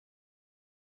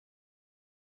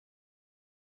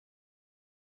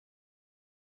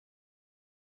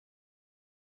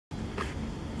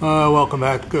Welcome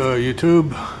back,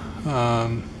 YouTube.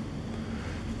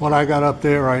 What I got up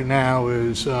there right now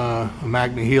is a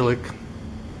magnehelic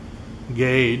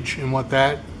gauge, and what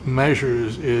that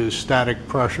measures is static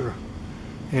pressure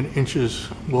in inches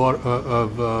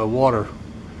of water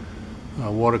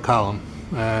column.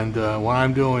 And what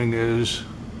I'm doing is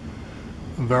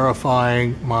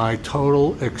verifying my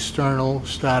total external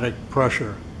static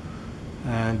pressure.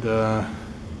 And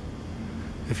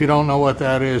if you don't know what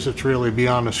that is, it's really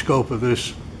beyond the scope of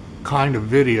this kind of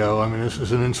video. I mean, this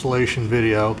is an installation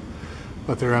video,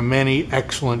 but there are many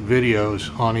excellent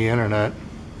videos on the internet,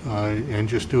 and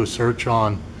just do a search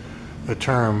on the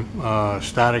term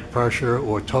static pressure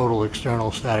or total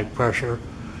external static pressure,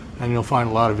 and you'll find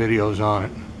a lot of videos on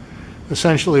it.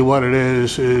 Essentially what it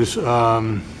is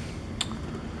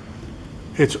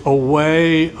it's a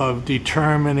way of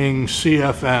determining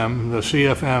CFM, the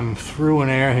CFM through an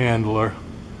air handler,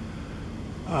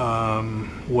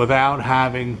 without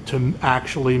having to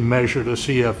actually measure the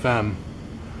CFM.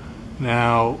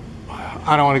 Now,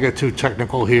 I don't want to get too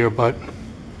technical here, but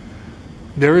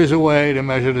there is a way to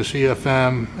measure the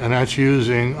CFM, and that's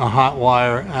using a hot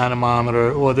wire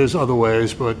anemometer, or there's other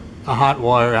ways, but a hot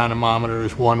wire anemometer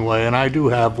is one way, and I do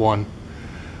have one.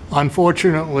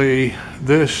 Unfortunately,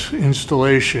 this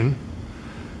installation,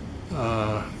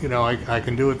 I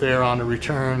can do it there on the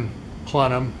return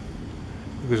plenum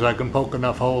because I can poke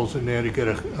enough holes in there to get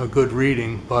a good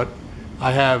reading, but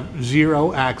I have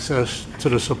zero access to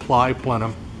the supply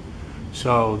plenum,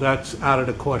 so that's out of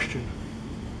the question.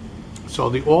 So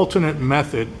the alternate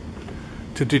method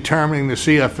to determining the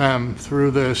CFM through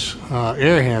this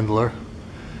air handler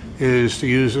is to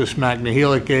use this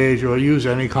magnehelic gauge, or use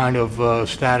any kind of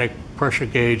static pressure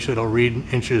gauge that'll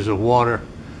read inches of water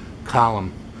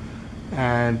column.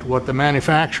 And what the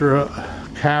manufacturer,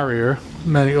 carrier,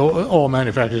 all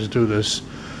manufacturers do this,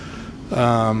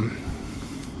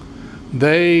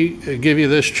 they give you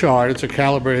this chart. It's a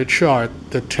calibrated chart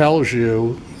that tells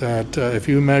you that if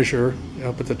you measure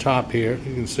up at the top here,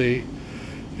 you can see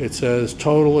it says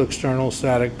total external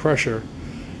static pressure.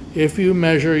 If you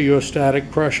measure your static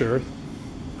pressure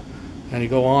and you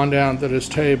go on down to this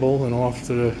table and off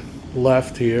to the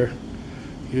left here,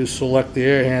 you select the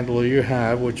air handler you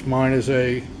have, which mine is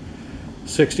a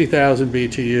 60,000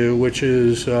 BTU, which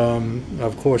is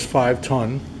of course 5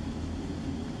 ton.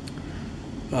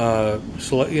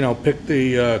 Pick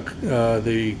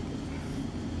the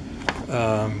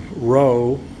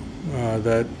row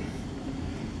that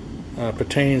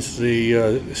pertains to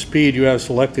the speed you have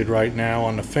selected right now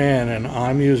on the fan, and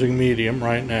I'm using medium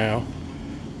right now.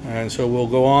 And so we'll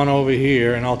go on over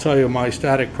here, and I'll tell you my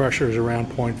static pressure is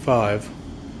around 0.5.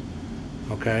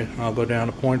 Okay, I'll go down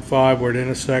to 0.5 where it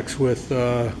intersects with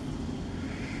the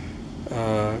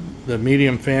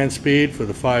medium fan speed for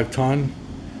the 5 ton,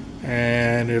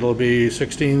 and it'll be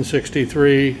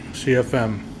 1663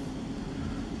 CFM.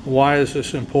 Why is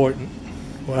this important?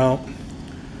 Well,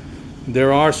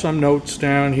 there are some notes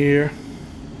down here,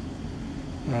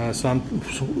 how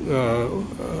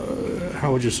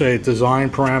would you say, design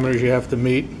parameters you have to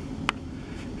meet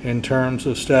in terms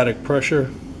of static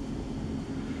pressure.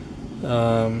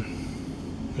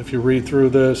 If you read through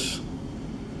this,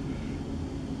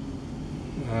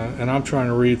 and I'm trying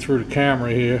to read through the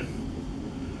camera here,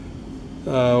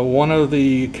 one of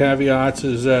the caveats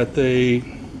is that the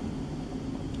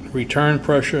return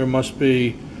pressure must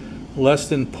be less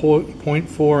than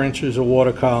 0.4 inches of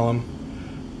water column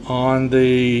on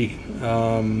the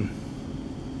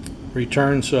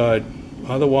return side.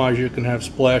 Otherwise you can have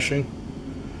splashing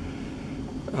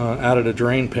out of the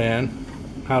drain pan.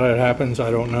 How that happens, I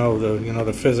don't know.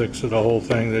 The physics of the whole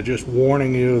thing. They're just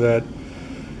warning you that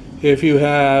if you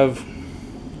have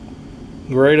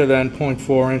greater than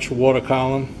 0.4 inch water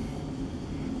column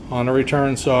on the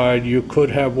return side, you could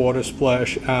have water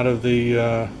splash out of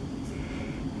the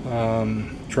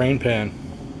drain pan.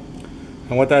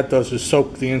 And what that does is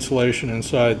soak the insulation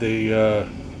inside the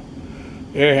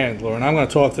air handler. And I'm going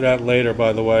to talk to that later,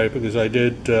 by the way, because I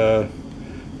did,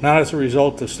 not as a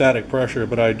result of static pressure,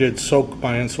 but I did soak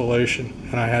my insulation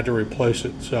and I had to replace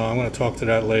it. So I'm going to talk to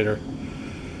that later.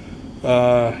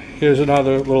 Here's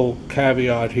another little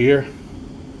caveat here.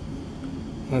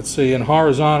 Let's see, in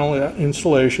horizontal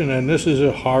installation, and this is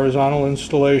a horizontal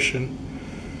installation,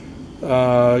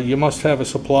 you must have a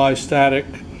supply static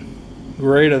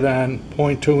greater than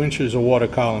 0.2 inches of water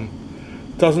column.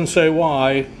 Doesn't say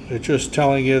why, it's just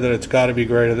telling you that it's got to be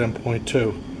greater than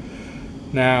 0.2.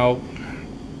 Now,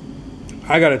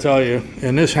 I got to tell you,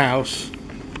 in this house,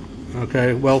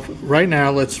 okay, well, right now,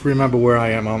 let's remember where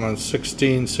I am. I'm on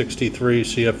 1663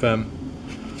 CFM.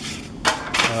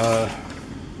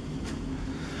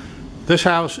 this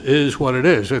house is what it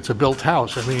is. It's a built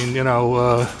house. I mean, you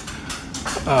know,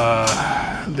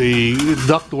 the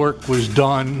ductwork was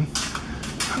done.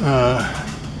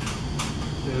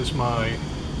 There's my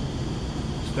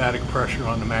static pressure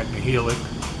on the MagnaHelix.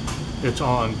 It's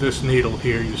on this needle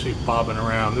here you see bobbing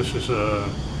around. This is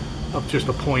just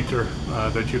a pointer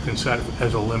that you can set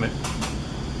as a limit.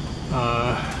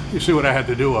 You see what I had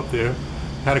to do up there.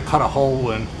 I had to cut a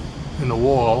hole in the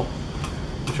wall,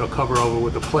 which I'll cover over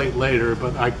with the plate later,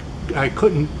 but I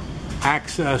couldn't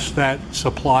access that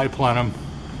supply plenum.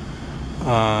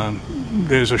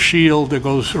 There's a shield that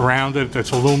goes around it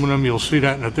that's aluminum. You'll see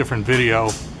that in a different video.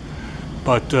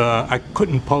 But I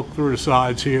couldn't poke through the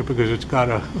sides here because it's got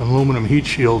an aluminum heat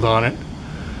shield on it.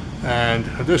 And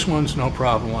this one's no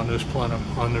problem on this plenum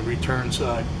on the return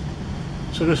side.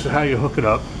 So this is how you hook it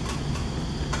up.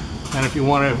 And if you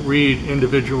want to read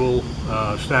individual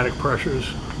static pressures,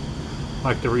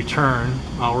 like the return,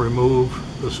 I'll remove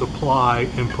the supply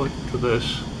input to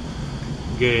this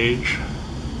gauge.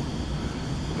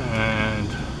 And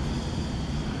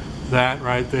that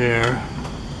right there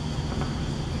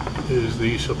is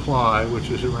the supply, which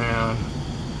is around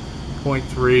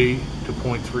 0.3 to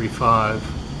 0.35.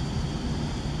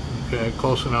 Okay,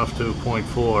 close enough to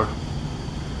 0.4.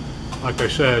 Like I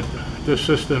said, this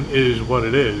system is what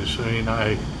it is. I mean,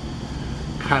 I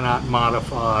cannot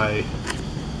modify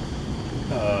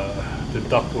the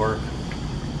ductwork.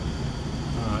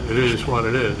 It is what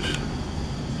it is.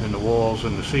 And the walls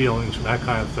and the ceilings and that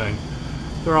kind of thing.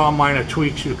 There are minor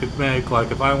tweaks you could make,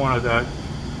 like if I wanted that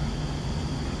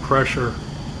pressure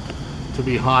to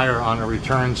be higher on the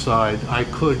return side, I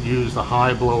could use the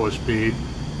high blower speed.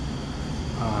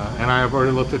 And I have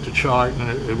already looked at the chart,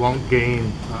 and it won't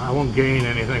gain, I won't gain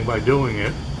anything by doing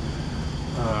it.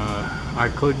 I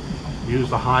could use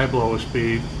the high blower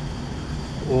speed,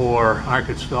 or I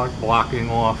could start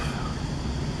blocking off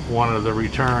one of the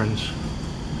returns.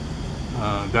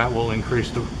 That will increase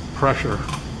the pressure.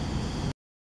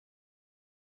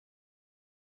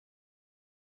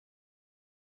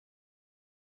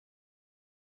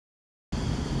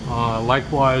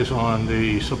 Likewise, on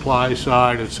the supply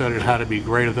side, it said it had to be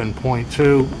greater than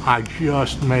 0.2. I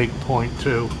just make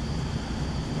 0.2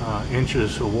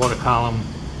 inches of water column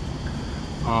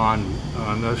on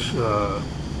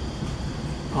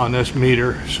this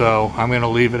meter, so I'm going to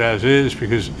leave it as is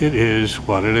because it is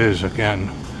what it is. Again,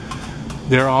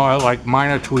 there are like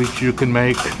minor tweaks you can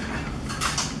make.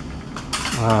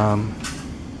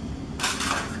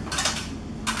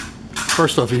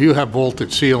 First off, if you have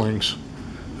vaulted ceilings,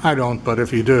 I don't, but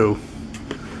if you do,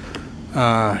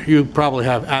 you probably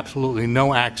have absolutely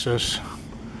no access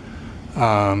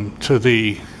to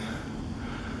the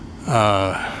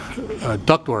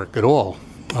ductwork at all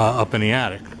up in the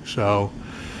attic. So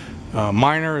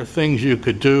minor things you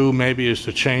could do maybe is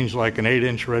to change like an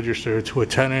 8-inch register to a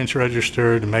 10-inch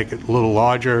register to make it a little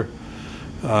larger.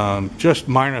 Just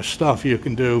minor stuff you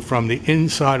can do from the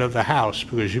inside of the house,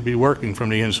 because you'll be working from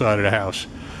the inside of the house.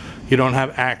 You don't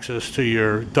have access to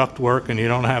your ductwork, and you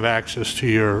don't have access to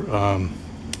your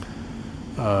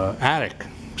attic,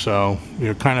 so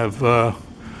you're kind of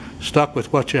stuck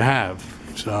with what you have.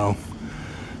 So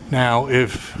now,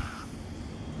 if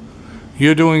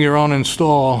you're doing your own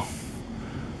install,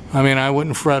 I mean, I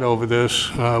wouldn't fret over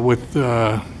this. With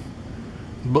the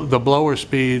blower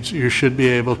speeds, you should be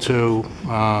able to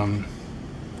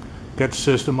get the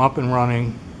system up and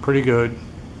running pretty good.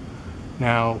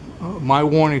 Now, my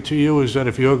warning to you is that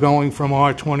if you're going from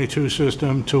R22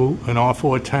 system to an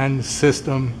R410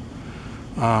 system,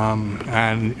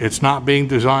 and it's not being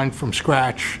designed from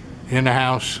scratch in the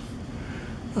house,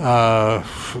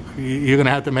 you're going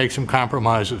to have to make some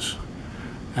compromises.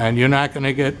 And you're not going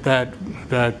to get that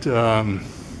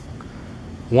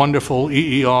wonderful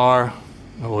EER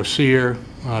or SEER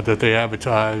that they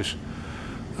advertise.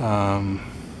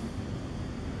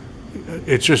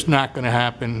 It's just not going to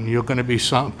happen. You're going to be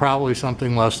probably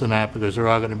something less than that, because there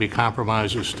are going to be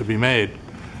compromises to be made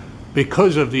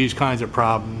because of these kinds of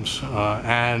problems,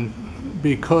 and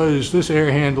because this air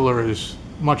handler is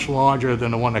much larger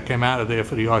than the one that came out of there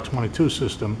for the R22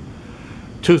 system.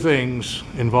 Two things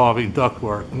involving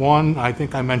ductwork. One, I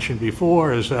think I mentioned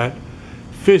before, is that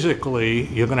physically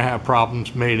you're going to have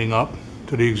problems mating up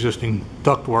to the existing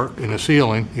ductwork in the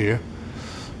ceiling here,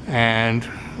 and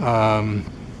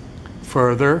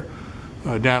further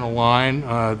down the line,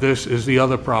 this is the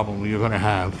other problem you're going to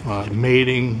have,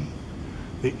 mating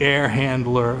the air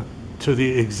handler to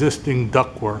the existing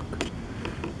ductwork.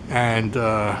 And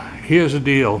here's the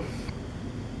deal.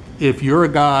 If you're a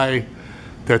guy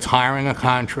that's hiring a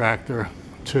contractor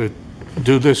to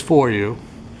do this for you,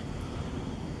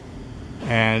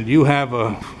 and you have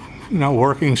a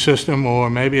working system, or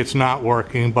maybe it's not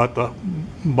working, but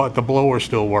the blower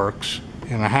still works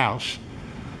in the house.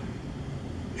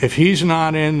 If he's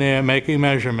not in there making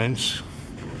measurements,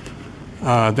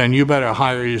 then you better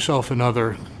hire yourself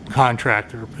another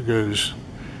contractor, because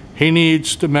he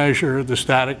needs to measure the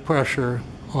static pressure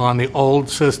on the old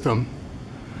system.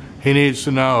 He needs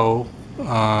to know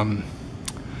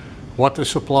what the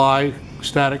supply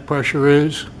static pressure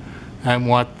is and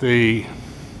what the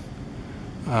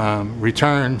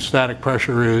return static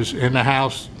pressure is in the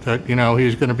house that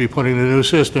he's going to be putting the new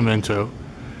system into.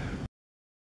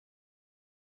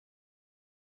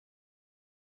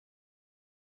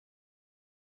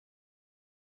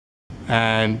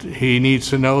 And he needs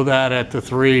to know that at the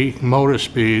 3 motor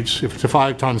speeds. If it's a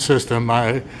 5-ton system,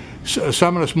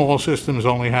 some of the small systems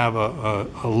only have a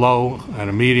low and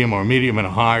a medium, or a medium and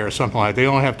a high, or something like that. They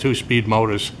only have 2-speed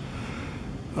motors.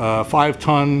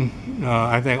 5-ton,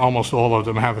 I think almost all of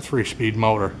them have a 3-speed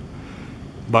motor.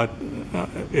 But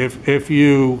if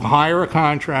you hire a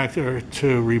contractor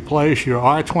to replace your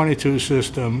R22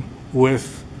 system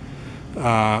with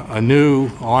a new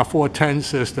R410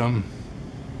 system,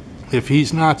 if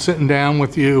he's not sitting down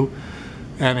with you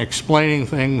and explaining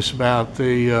things about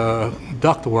the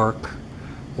ductwork,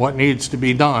 what needs to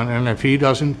be done, and if he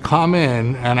doesn't come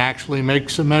in and actually make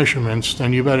some measurements,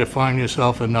 then you better find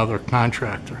yourself another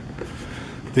contractor.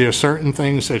 There are certain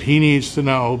things that he needs to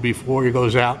know before he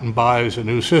goes out and buys a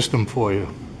new system for you.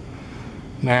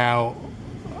 Now,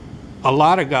 a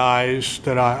lot of guys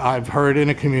that I've heard in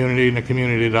the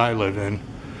community that I live in,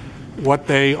 what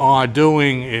they are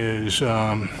doing is,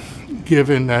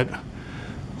 given that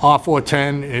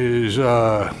R410 is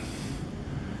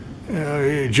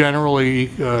generally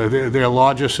their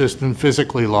larger system,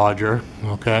 physically larger,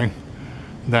 okay,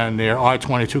 than their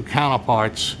R22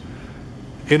 counterparts,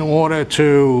 in order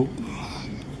to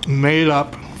mate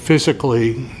up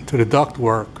physically to the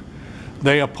ductwork,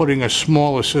 they are putting a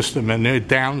smaller system in. They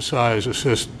downsize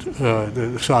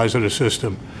the size of the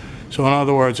system. So in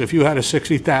other words, if you had a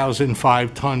 60,000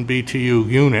 5-ton BTU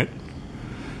unit,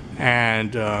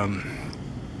 and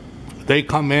they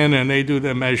come in and they do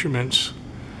their measurements,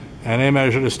 and they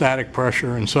measure the static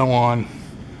pressure and so on,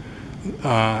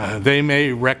 they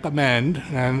may recommend,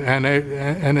 and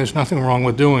there's nothing wrong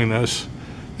with doing this,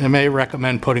 they may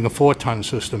recommend putting a 4-ton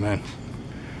system in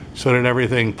so that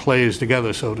everything plays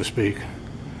together, so to speak.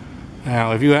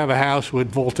 Now, if you have a house with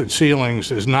vaulted ceilings,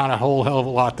 there's not a whole hell of a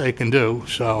lot they can do,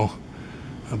 so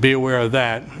be aware of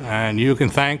that. And you can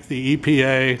thank the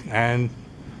EPA, and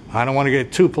I don't want to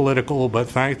get too political, but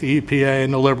thank the EPA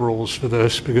and the liberals for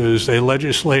this, because they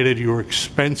legislated your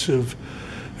expensive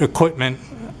equipment,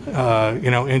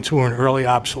 into an early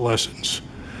obsolescence.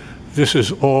 This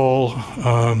is all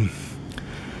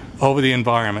over the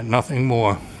environment, nothing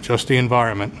more, just the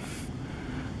environment.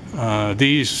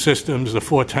 These systems, the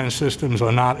 410 systems,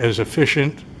 are not as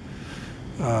efficient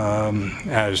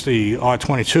as the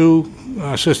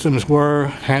R22 systems were,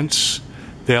 hence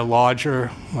they're larger,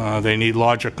 they need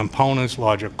larger components,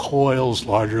 larger coils,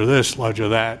 larger this, larger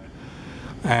that.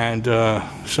 And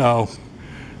so,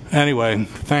 anyway,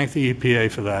 thank the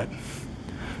EPA for that.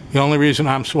 The only reason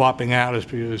I'm swapping out is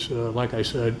because, like I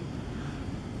said,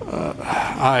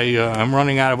 I'm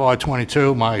running out of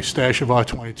R22, my stash of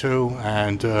R22,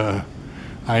 and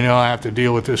I know I have to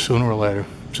deal with this sooner or later.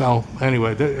 So,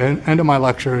 anyway, the end of my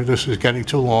lecture. This is getting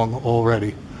too long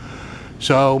already.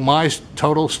 So, my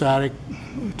total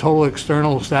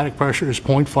external static pressure is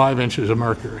 0.5 inches of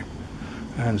mercury.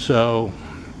 And so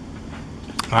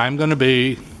I'm going to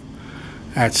be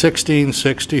at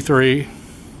 1663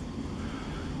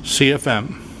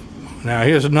 CFM. Now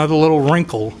here's another little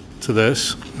wrinkle to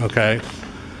this, okay?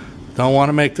 Don't want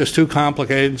to make this too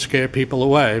complicated and scare people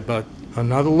away, but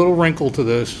another little wrinkle to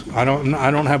this. I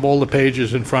don't have all the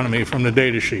pages in front of me from the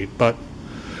data sheet, but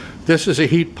this is a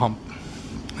heat pump.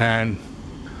 And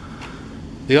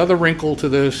the other wrinkle to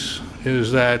this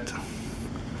is that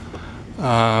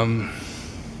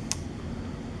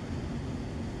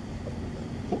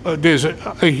there's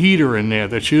a heater in there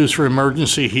that's used for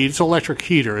emergency heat. It's an electric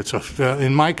heater. It's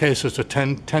in my case, it's a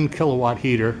 10 kilowatt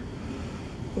heater.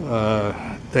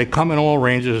 They come in all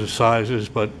ranges of sizes,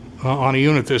 but on a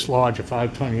unit this large, a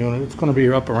 5-ton unit, it's going to be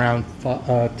up around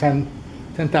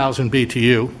 10,000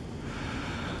 BTU.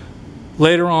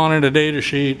 Later on in the data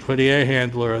sheet for the air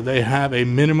handler, they have a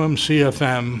minimum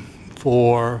CFM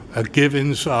for a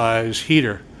given size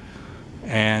heater.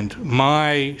 And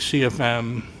my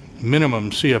CFM,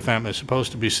 minimum CFM, is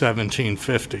supposed to be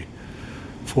 1750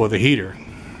 for the heater.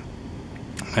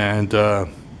 And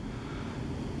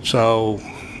so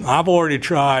I've already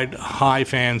tried high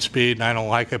fan speed, and I don't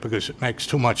like it because it makes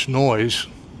too much noise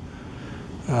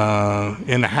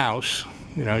in the house.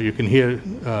 You know, you can hear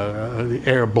the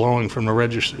air blowing from the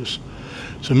registers.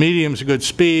 So medium's a good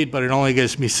speed, but it only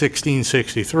gives me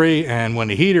 1663, and when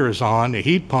the heater is on, the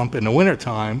heat pump in the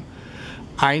wintertime,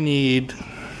 I need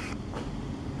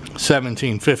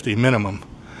 1750 minimum.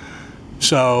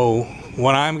 So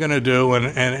what I'm going to do, and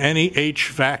any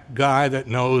HVAC guy that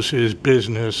knows his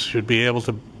business should be able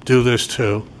to do this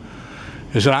too,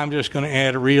 is that I'm just going to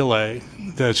add a relay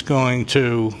that's going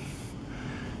to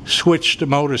switch the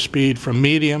motor speed from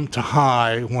medium to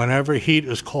high whenever heat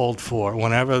is called for,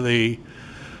 whenever the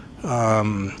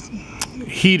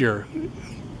heater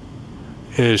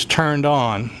is turned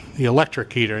on, the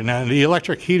electric heater. Now, the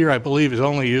electric heater, I believe, is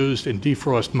only used in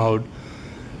defrost mode.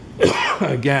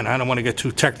 Again, I don't want to get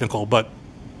too technical, but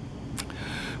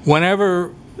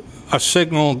whenever a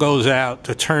signal goes out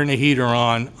to turn the heater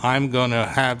on, I'm going to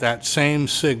have that same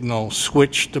signal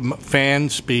switch the fan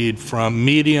speed from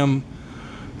medium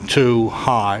to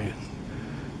high,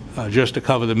 just to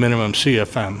cover the minimum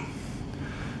CFM.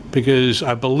 Because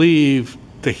I believe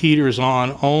the heater is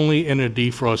on only in a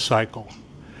defrost cycle.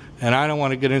 And I don't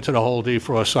want to get into the whole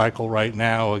defrost cycle right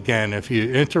now. Again, if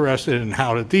you're interested in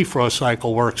how the defrost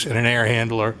cycle works in an air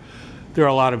handler, there are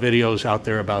a lot of videos out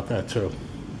there about that too.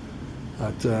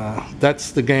 But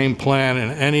that's the game plan,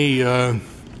 and any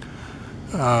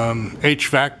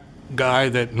HVAC guy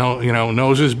that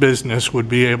knows his business would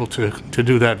be able to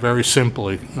do that very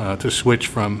simply, to switch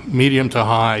from medium to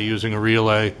high using a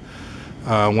relay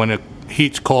when a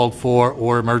heat's called for,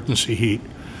 or emergency heat.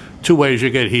 Two ways you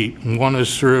get heat. One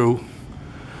is through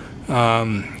a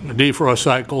defrost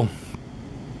cycle,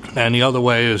 and the other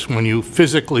way is when you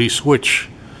physically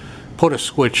put a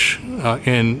switch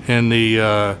in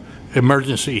the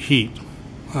emergency heat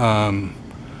mode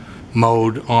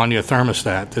on your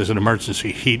thermostat. There's an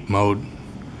emergency heat mode.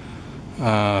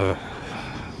 That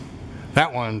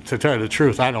one, to tell you the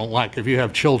truth, I don't like. If you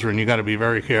have children, you got to be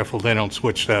very careful they don't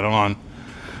switch that on.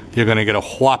 You're going to get a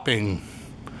whopping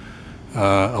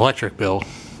electric bill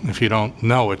if you don't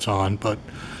know it's on. But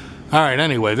all right,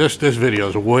 anyway, this video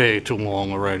is way too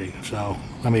long already, so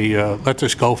let me let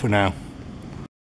this go for now.